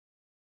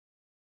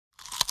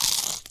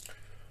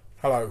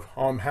Hello,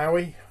 I'm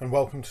Howie and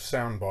welcome to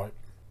Soundbite.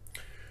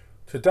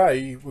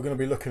 Today we're going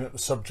to be looking at the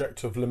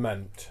subject of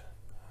lament.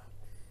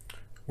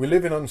 We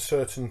live in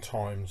uncertain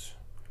times.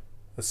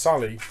 As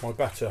Sally, my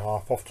better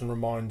half, often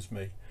reminds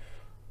me,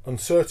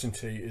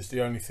 uncertainty is the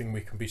only thing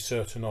we can be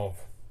certain of.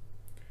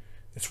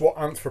 It's what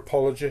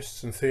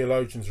anthropologists and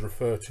theologians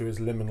refer to as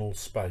liminal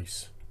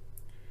space.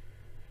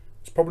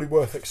 It's probably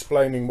worth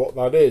explaining what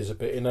that is a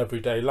bit in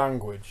everyday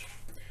language.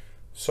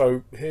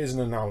 So here's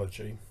an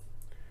analogy.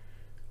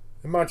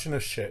 Imagine a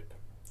ship.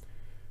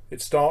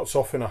 It starts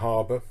off in a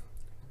harbour.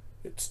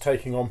 It's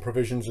taking on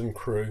provisions and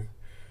crew.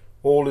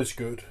 All is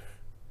good.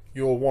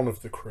 You're one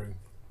of the crew.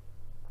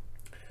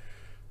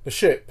 The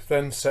ship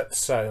then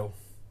sets sail.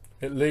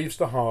 It leaves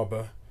the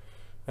harbour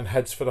and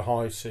heads for the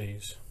high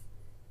seas.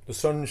 The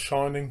sun's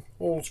shining.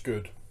 All's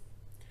good.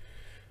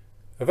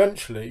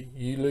 Eventually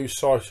you lose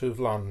sight of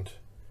land.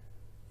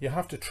 You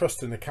have to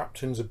trust in the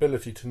captain's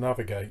ability to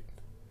navigate.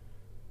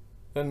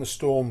 Then the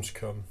storms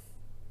come.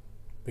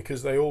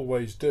 Because they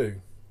always do.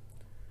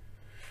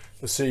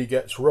 The sea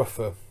gets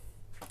rougher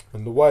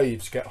and the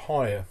waves get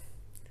higher.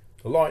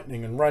 The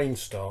lightning and rain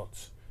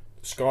starts.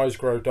 The skies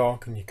grow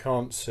dark and you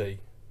can't see.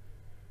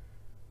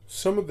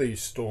 Some of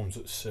these storms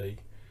at sea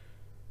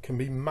can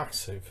be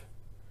massive.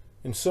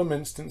 In some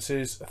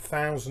instances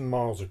 1,000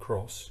 miles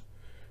across,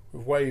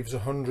 with waves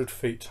 100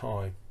 feet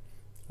high,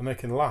 and they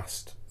can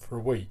last for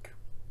a week.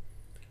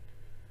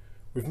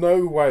 With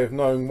no way of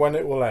knowing when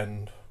it will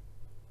end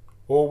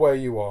or where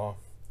you are.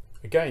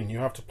 Again, you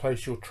have to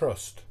place your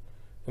trust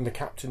in the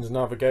captain's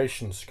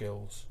navigation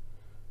skills,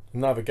 the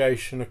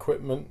navigation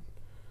equipment,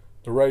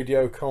 the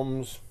radio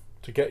comms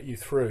to get you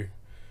through.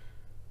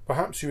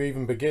 Perhaps you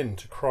even begin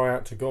to cry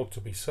out to God to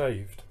be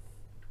saved.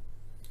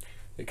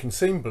 It can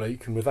seem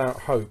bleak and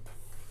without hope,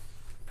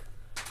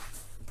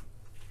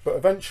 but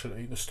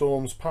eventually the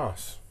storms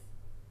pass,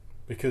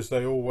 because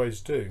they always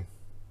do.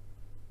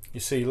 You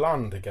see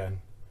land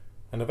again,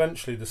 and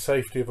eventually the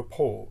safety of a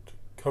port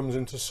comes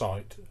into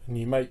sight and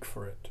you make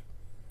for it.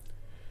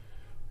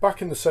 Back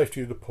in the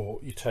safety of the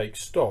port, you take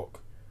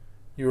stock.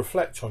 You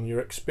reflect on your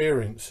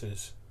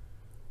experiences.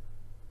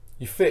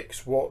 You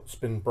fix what's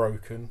been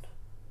broken.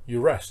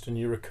 You rest and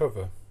you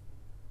recover.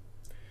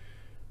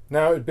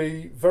 Now, it'd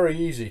be very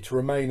easy to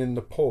remain in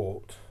the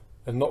port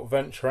and not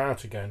venture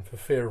out again for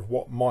fear of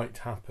what might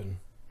happen.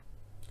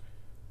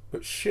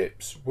 But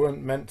ships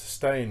weren't meant to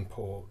stay in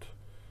port,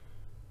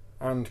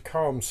 and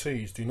calm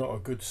seas do not a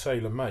good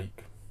sailor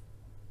make.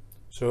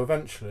 So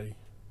eventually,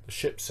 the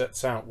ship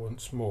sets out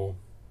once more.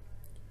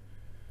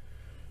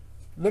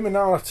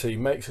 Liminality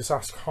makes us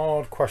ask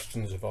hard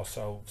questions of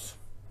ourselves.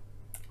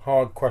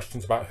 Hard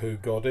questions about who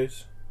God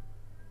is.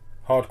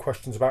 Hard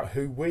questions about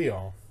who we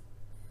are.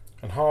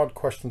 And hard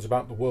questions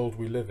about the world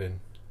we live in.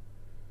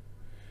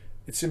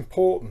 It's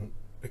important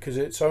because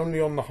it's only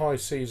on the high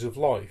seas of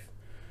life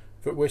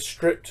that we're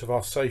stripped of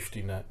our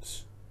safety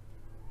nets,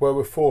 where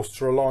we're forced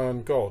to rely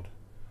on God,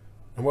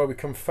 and where we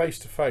come face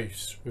to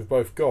face with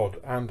both God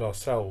and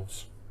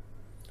ourselves.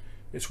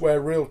 It's where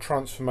real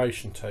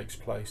transformation takes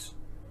place.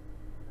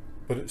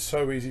 But it's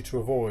so easy to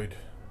avoid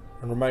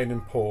and remain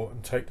in port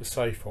and take the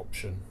safe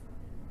option.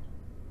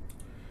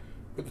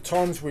 But the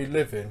times we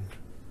live in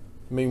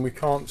mean we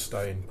can't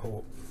stay in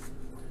port.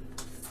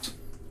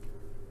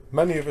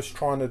 Many of us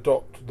try and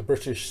adopt the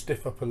British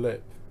stiff upper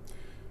lip.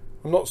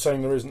 I'm not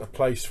saying there isn't a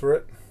place for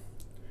it.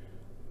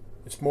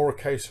 It's more a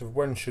case of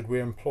when should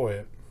we employ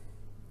it.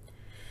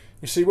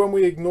 You see, when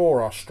we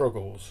ignore our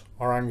struggles,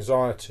 our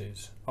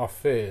anxieties, our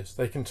fears,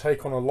 they can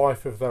take on a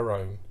life of their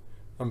own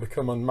and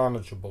become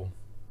unmanageable.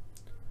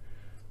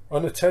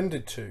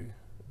 Unattended to,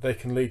 they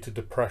can lead to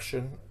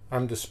depression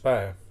and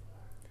despair.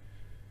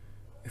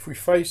 If we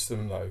face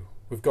them though,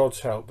 with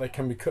God's help, they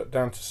can be cut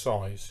down to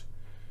size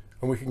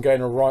and we can gain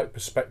a right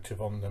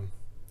perspective on them.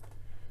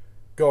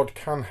 God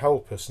can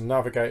help us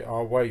navigate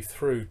our way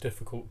through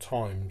difficult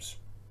times.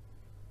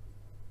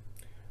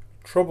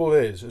 Trouble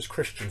is, as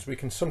Christians, we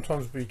can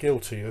sometimes be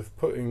guilty of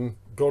putting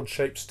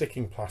God-shaped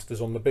sticking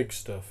plasters on the big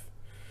stuff,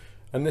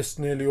 and this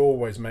nearly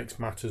always makes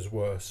matters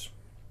worse.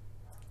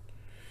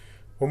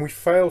 When we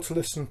fail to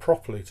listen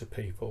properly to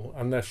people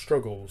and their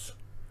struggles,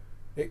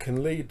 it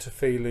can lead to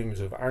feelings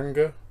of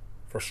anger,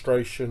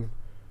 frustration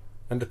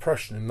and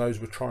depression in those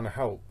we're trying to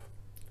help.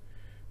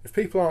 If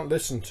people aren't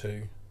listened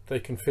to,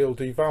 they can feel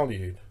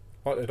devalued,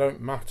 like they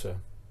don't matter.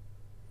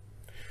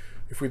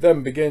 If we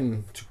then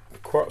begin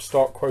to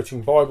start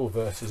quoting Bible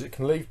verses, it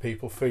can leave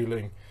people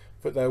feeling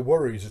that their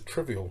worries are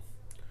trivial.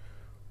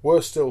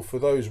 Worse still, for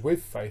those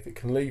with faith, it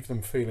can leave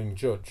them feeling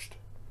judged,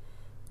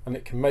 and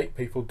it can make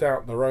people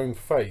doubt their own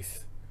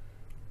faith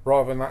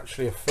rather than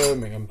actually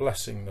affirming and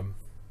blessing them.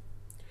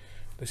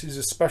 This is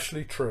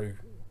especially true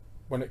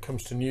when it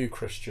comes to new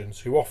Christians,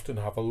 who often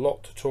have a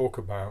lot to talk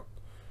about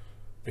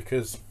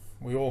because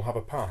we all have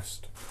a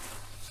past.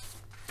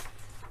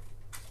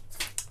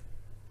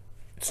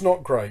 It's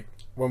not great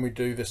when we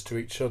do this to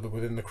each other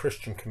within the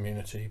Christian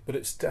community, but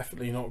it's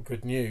definitely not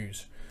good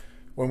news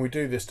when we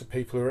do this to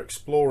people who are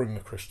exploring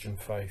the Christian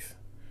faith,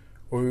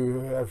 or who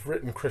have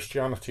written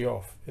Christianity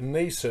off. In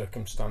these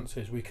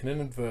circumstances, we can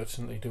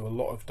inadvertently do a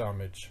lot of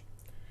damage.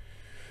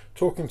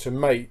 Talking to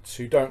mates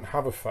who don't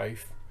have a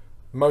faith,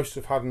 most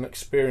have had an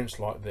experience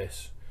like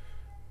this,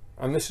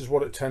 and this is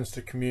what it tends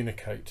to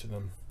communicate to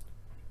them.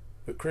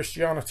 That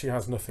Christianity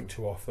has nothing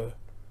to offer,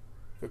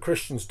 that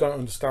Christians don't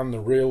understand the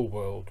real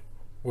world.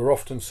 We're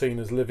often seen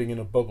as living in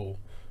a bubble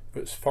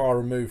that's far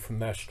removed from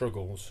their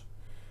struggles,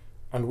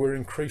 and we're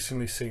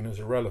increasingly seen as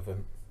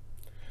irrelevant.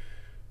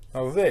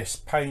 Now this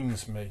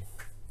pains me,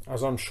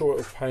 as I'm sure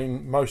it'll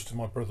pain most of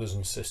my brothers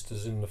and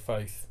sisters in the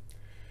faith.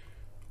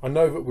 I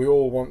know that we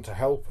all want to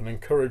help and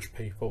encourage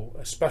people,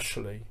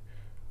 especially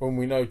when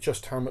we know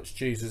just how much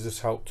Jesus has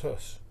helped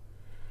us.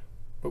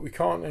 But we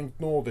can't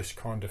ignore this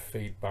kind of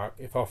feedback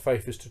if our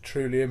faith is to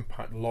truly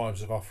impact the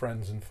lives of our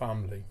friends and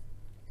family.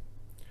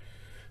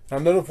 Now,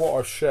 none of what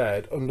I've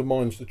shared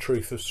undermines the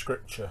truth of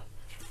Scripture.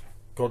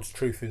 God's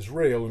truth is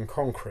real and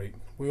concrete.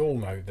 We all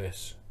know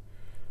this.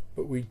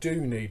 But we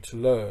do need to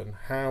learn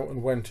how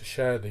and when to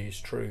share these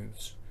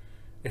truths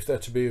if they're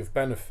to be of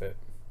benefit.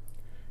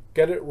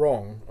 Get it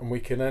wrong and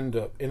we can end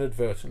up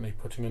inadvertently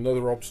putting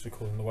another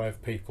obstacle in the way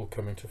of people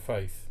coming to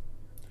faith.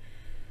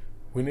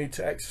 We need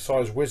to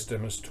exercise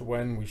wisdom as to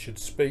when we should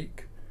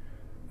speak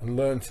and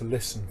learn to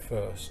listen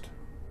first.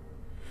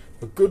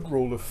 A good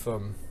rule of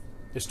thumb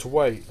is to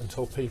wait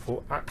until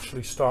people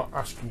actually start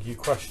asking you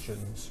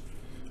questions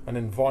and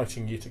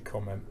inviting you to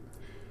comment.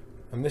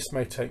 And this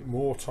may take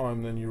more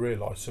time than you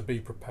realise, so be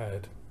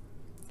prepared.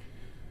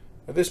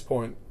 At this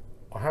point,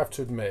 I have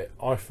to admit,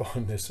 I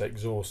find this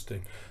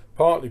exhausting.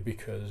 Partly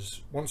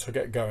because once I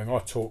get going I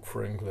talk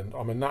for England,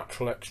 I'm a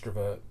natural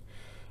extrovert,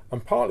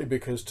 and partly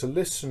because to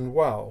listen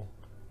well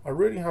I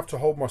really have to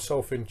hold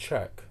myself in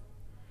check.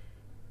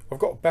 I've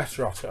got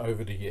better at it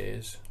over the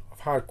years, I've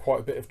had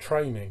quite a bit of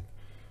training,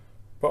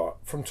 but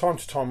from time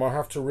to time I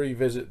have to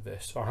revisit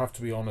this. I have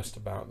to be honest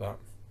about that.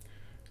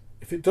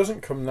 If it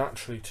doesn't come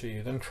naturally to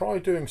you, then try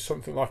doing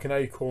something like an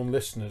Acorn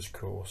Listeners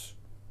course.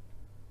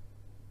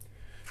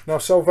 Now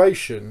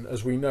salvation,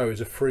 as we know,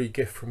 is a free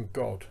gift from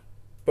God,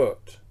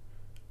 but,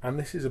 and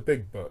this is a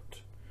big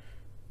but,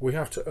 we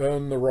have to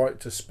earn the right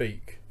to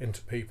speak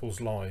into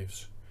people's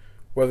lives,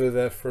 whether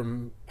they're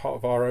from part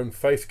of our own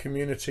faith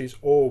communities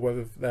or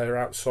whether they're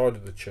outside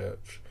of the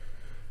church.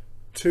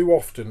 Too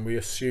often we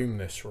assume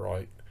this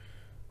right.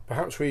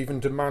 Perhaps we even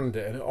demand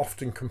it, and it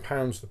often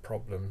compounds the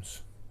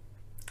problems.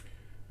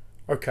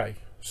 Okay,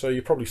 so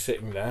you're probably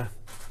sitting there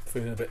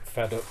feeling a bit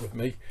fed up with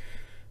me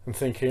and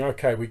thinking,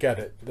 okay, we get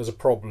it, there's a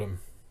problem.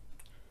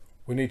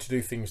 We need to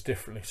do things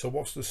differently. So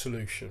what's the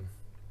solution?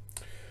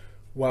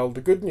 Well,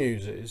 the good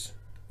news is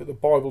that the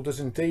Bible does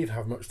indeed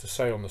have much to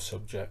say on the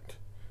subject.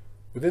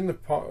 Within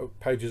the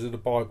pages of the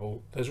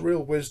Bible, there's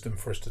real wisdom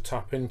for us to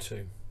tap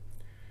into.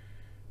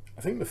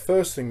 I think the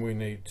first thing we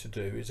need to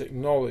do is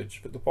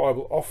acknowledge that the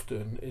Bible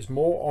often is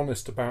more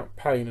honest about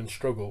pain and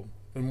struggle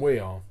than we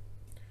are.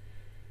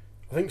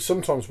 I think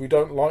sometimes we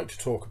don't like to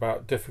talk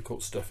about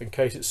difficult stuff in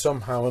case it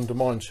somehow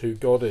undermines who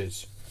God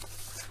is.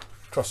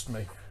 Trust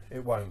me,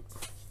 it won't.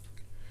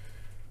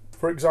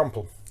 For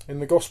example,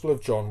 in the Gospel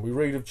of John, we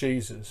read of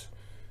Jesus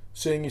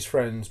seeing his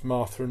friends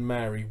Martha and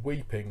Mary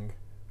weeping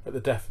at the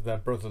death of their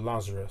brother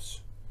Lazarus.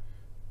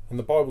 And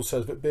the Bible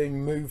says that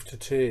being moved to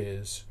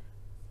tears,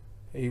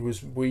 he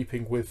was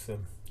weeping with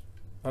them.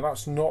 Now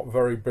that's not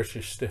very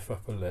British stiff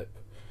upper lip.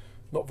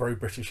 Not very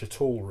British at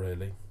all,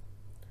 really.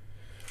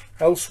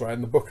 Elsewhere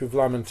in the book of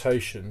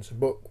Lamentations, a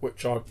book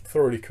which I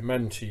thoroughly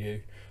commend to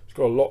you, it's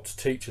got a lot to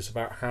teach us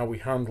about how we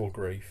handle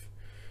grief.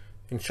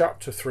 In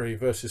chapter 3,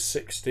 verses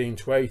 16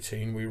 to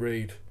 18, we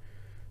read,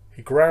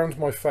 "He ground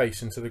my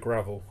face into the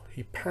gravel.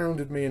 He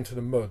pounded me into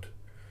the mud.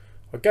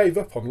 I gave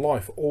up on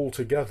life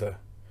altogether.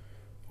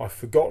 I've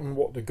forgotten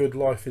what the good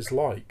life is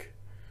like.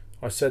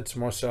 I said to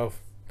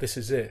myself, this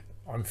is it.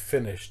 I'm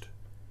finished.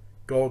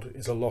 God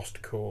is a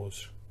lost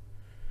cause."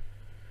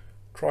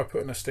 Try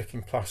putting a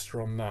sticking plaster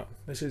on that.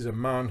 This is a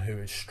man who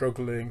is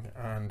struggling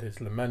and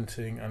is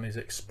lamenting and is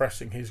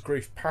expressing his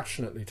grief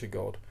passionately to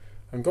God,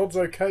 and God's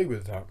okay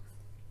with that.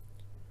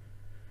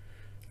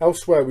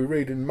 Elsewhere we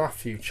read in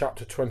Matthew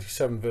chapter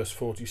 27 verse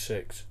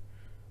 46,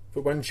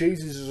 "But when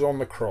Jesus is on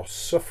the cross,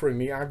 suffering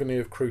the agony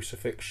of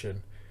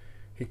crucifixion,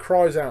 he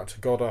cries out to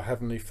God our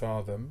Heavenly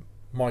Father,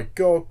 my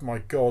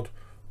God,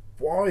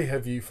 why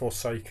have you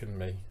forsaken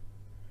me?"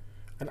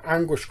 An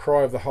anguished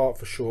cry of the heart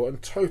for sure,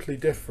 and totally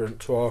different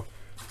to our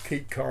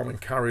keep calm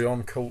and carry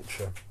on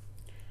culture.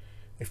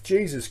 If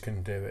Jesus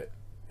can do it,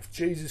 if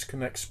Jesus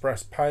can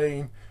express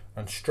pain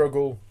and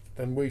struggle,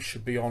 then we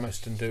should be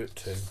honest and do it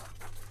too.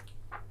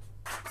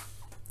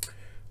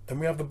 Then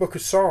we have the book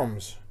of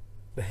Psalms,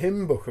 the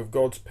hymn book of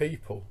God's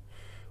people,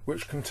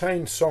 which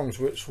contains songs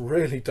which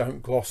really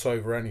don't gloss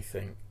over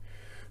anything.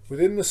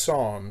 Within the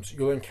Psalms,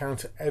 you'll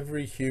encounter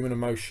every human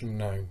emotion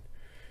known.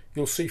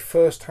 You'll see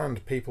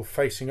firsthand people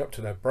facing up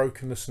to their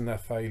brokenness and their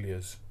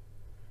failures.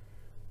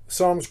 The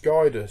Psalms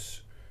guide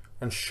us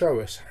and show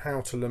us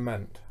how to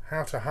lament,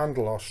 how to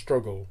handle our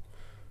struggle,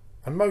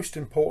 and most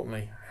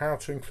importantly, how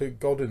to include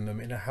God in them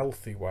in a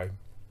healthy way.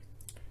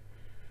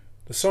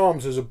 The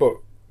Psalms as a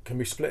book can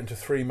be split into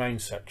three main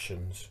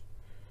sections.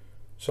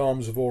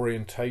 Psalms of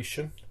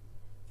orientation.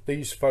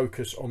 These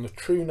focus on the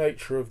true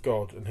nature of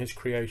God and his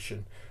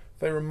creation.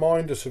 They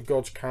remind us of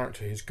God's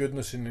character, his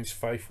goodness and his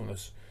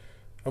faithfulness.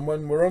 And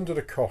when we're under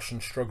the cosh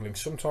and struggling,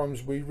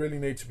 sometimes we really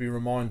need to be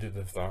reminded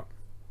of that.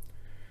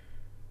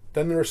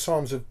 Then there are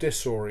psalms of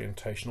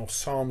disorientation, or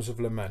psalms of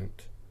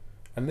lament.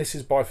 And this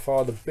is by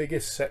far the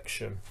biggest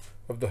section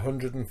of the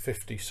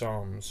 150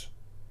 psalms.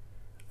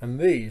 And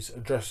these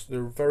address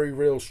the very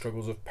real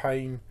struggles of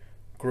pain,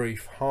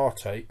 grief,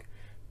 heartache,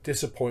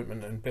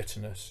 disappointment and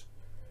bitterness.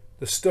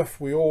 The stuff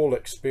we all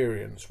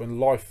experience when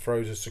life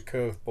throws us a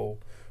curveball,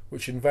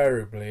 which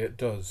invariably it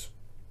does.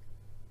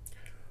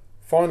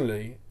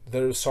 Finally,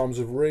 there are psalms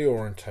of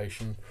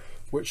reorientation,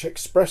 which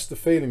express the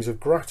feelings of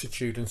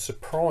gratitude and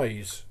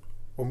surprise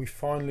when we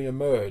finally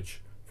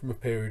emerge from a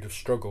period of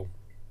struggle.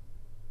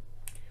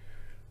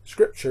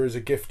 Scripture is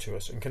a gift to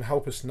us and can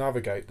help us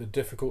navigate the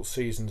difficult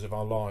seasons of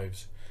our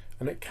lives,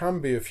 and it can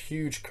be of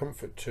huge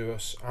comfort to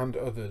us and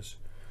others,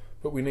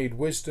 but we need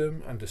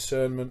wisdom and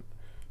discernment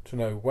to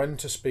know when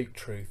to speak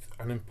truth,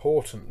 and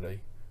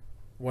importantly,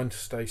 when to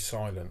stay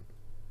silent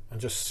and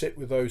just sit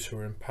with those who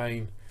are in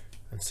pain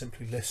and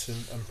simply listen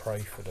and pray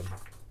for them.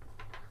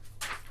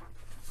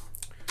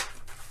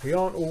 We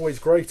aren't always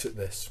great at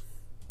this.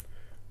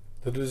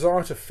 The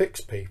desire to fix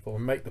people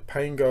and make the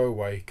pain go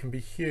away can be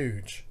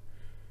huge.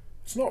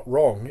 It's not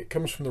wrong, it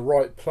comes from the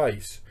right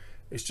place,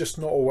 it's just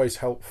not always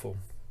helpful.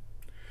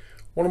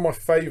 One of my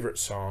favourite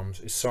psalms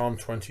is Psalm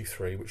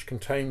 23, which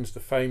contains the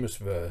famous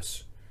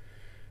verse,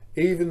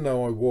 "Even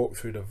though I walk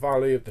through the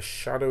valley of the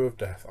shadow of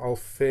death, I'll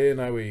fear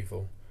no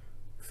evil,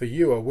 for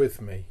you are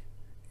with me,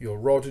 your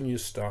rod and your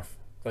staff,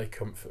 they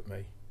comfort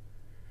me."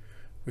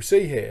 We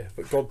see here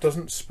that God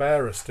doesn't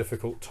spare us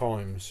difficult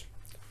times,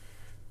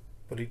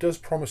 but he does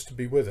promise to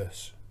be with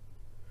us.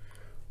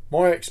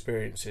 My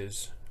experience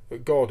is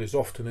that God is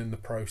often in the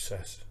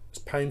process, as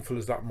painful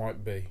as that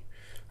might be,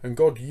 and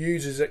God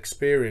uses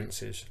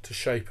experiences to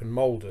shape and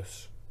mould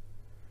us.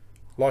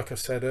 Like I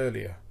said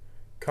earlier,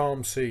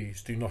 calm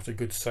seas do not a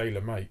good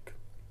sailor make.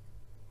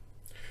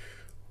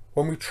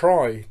 When we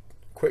try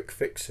quick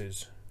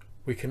fixes,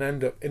 we can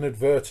end up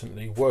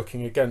inadvertently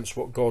working against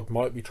what God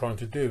might be trying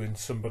to do in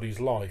somebody's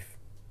life.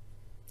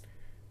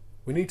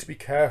 We need to be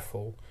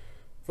careful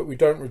that we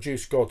don't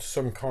reduce God to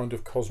some kind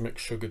of cosmic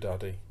sugar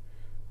daddy,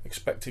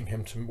 expecting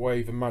him to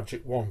wave a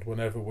magic wand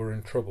whenever we're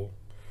in trouble.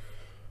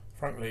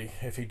 Frankly,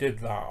 if he did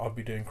that, I'd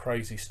be doing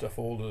crazy stuff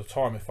all of the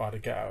time if I had a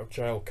get out of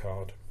jail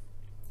card.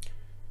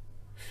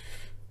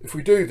 If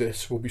we do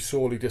this, we'll be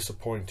sorely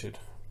disappointed,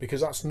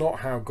 because that's not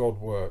how God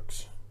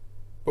works.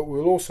 But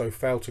we'll also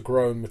fail to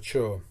grow and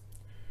mature.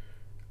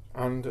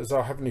 And as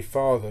our Heavenly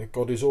Father,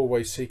 God is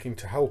always seeking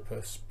to help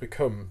us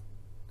become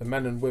the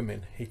men and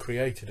women he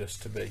created us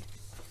to be.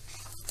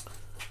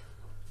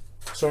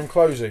 So in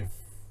closing,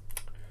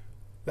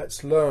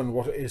 let's learn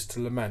what it is to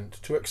lament,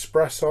 to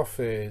express our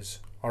fears,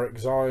 our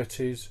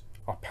anxieties,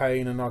 our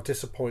pain and our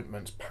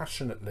disappointments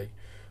passionately,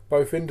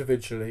 both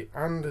individually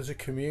and as a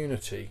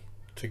community,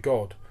 to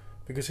God,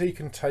 because he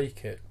can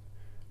take it.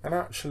 And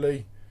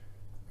actually,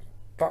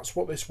 that's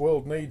what this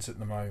world needs at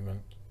the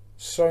moment.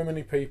 So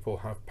many people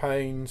have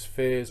pains,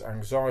 fears,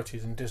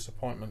 anxieties and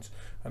disappointments,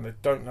 and they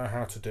don't know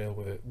how to deal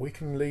with it. We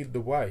can lead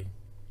the way.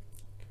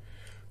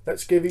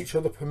 Let's give each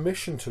other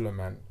permission to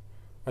lament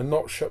and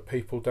not shut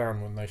people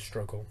down when they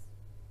struggle.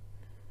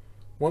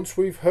 Once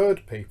we've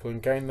heard people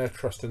and gained their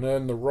trust and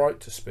earned the right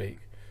to speak,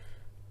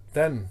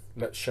 then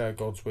let's share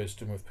God's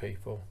wisdom with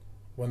people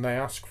when they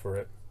ask for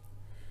it.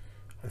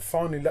 And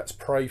finally, let's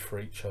pray for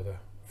each other,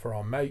 for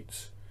our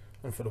mates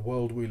and for the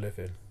world we live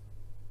in.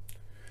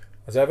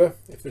 As ever,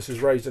 if this has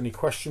raised any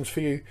questions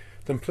for you,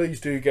 then please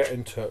do get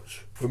in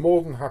touch. We're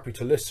more than happy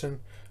to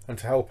listen and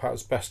to help out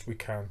as best we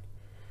can.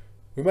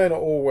 We may not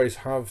always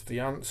have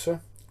the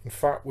answer, in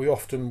fact we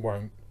often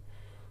won't,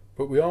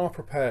 but we are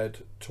prepared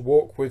to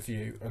walk with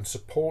you and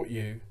support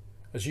you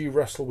as you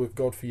wrestle with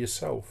God for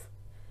yourself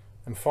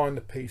and find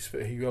the peace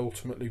that he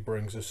ultimately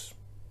brings us.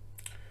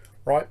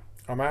 Right,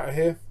 I'm out of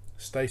here.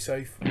 Stay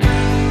safe.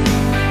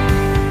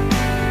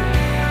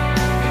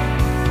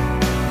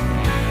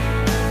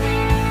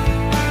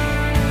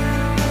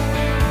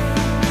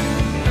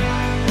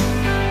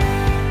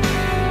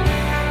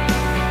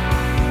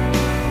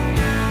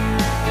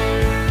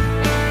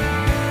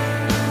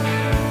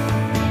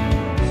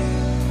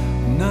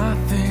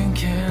 Nothing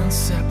can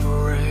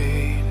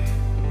separate,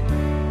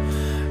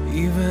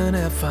 even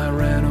if I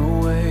ran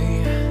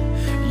away,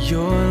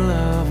 your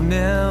love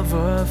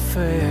never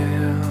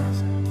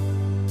fails.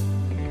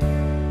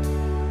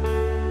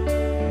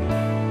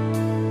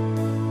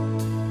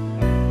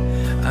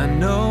 I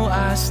know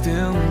I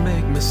still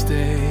make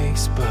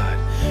mistakes, but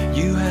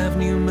you have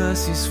new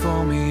mercies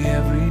for me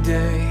every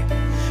day,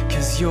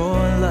 'cause your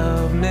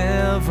love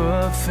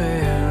never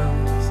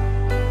fails.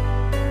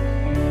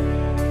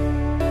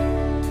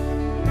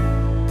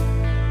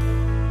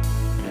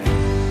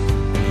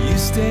 You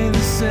stay the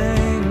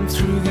same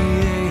through the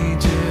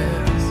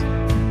ages.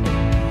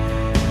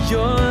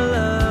 Your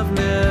love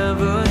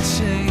never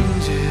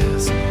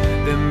changes.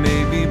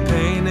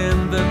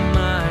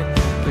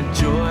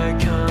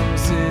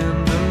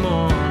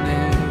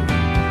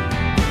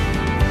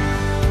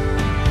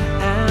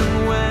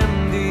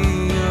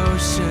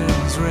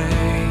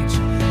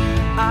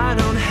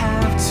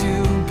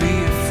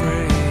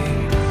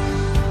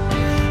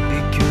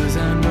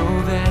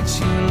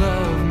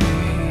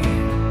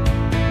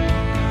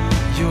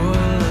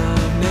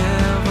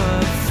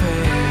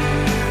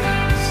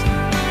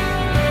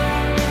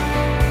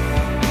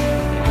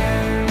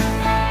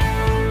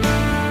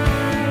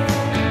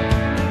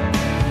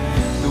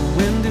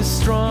 is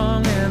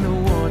strong and the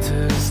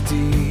water's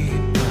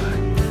deep, but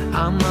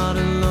I'm not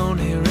alone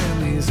here in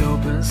these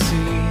open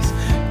seas,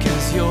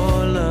 'cause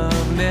your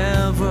love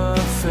never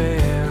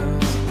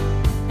fails.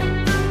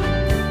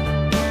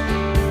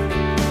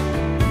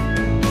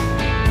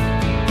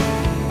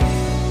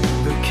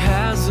 The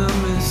chasm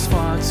is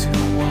far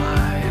too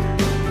wide.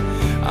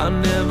 I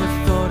never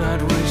thought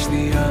I'd reach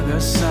the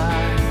other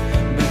side,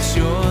 but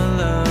your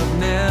love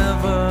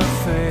never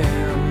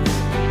fails.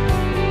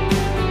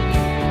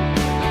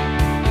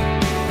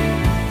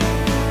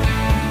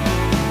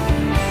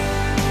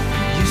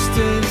 You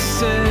stay the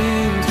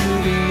same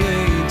through the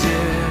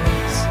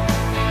ages.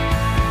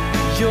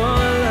 Your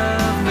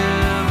love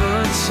never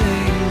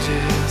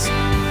changes.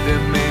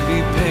 There may be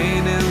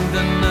pain in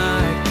the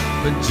night,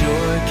 but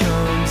joy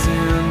comes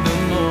in the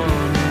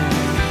morning.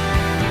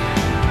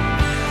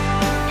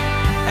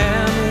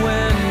 And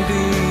when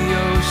the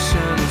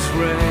oceans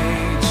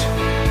rage,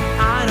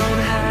 I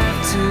don't have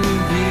to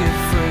be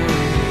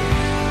afraid,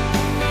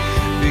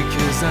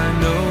 because I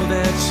know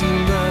that you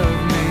love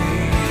me.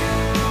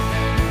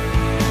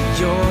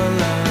 Your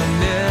love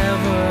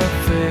never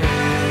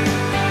fails.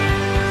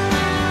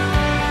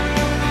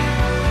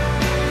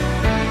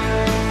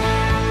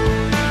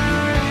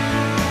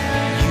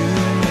 You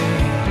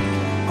make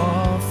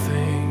all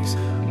things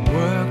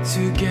work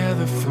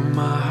together for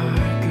my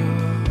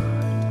good.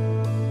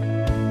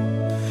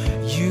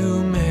 You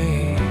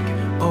make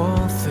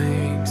all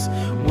things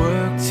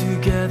work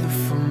together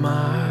for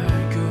my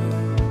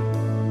good.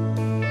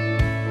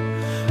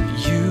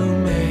 You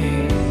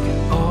make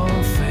all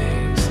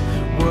things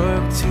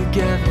work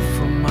together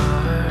for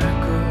my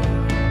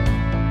good.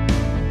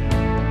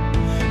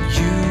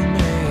 You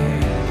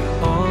make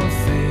all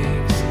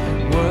things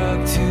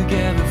work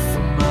together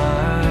for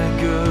my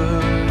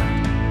good.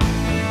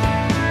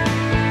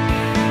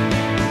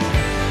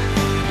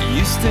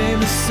 You stay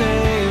the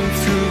same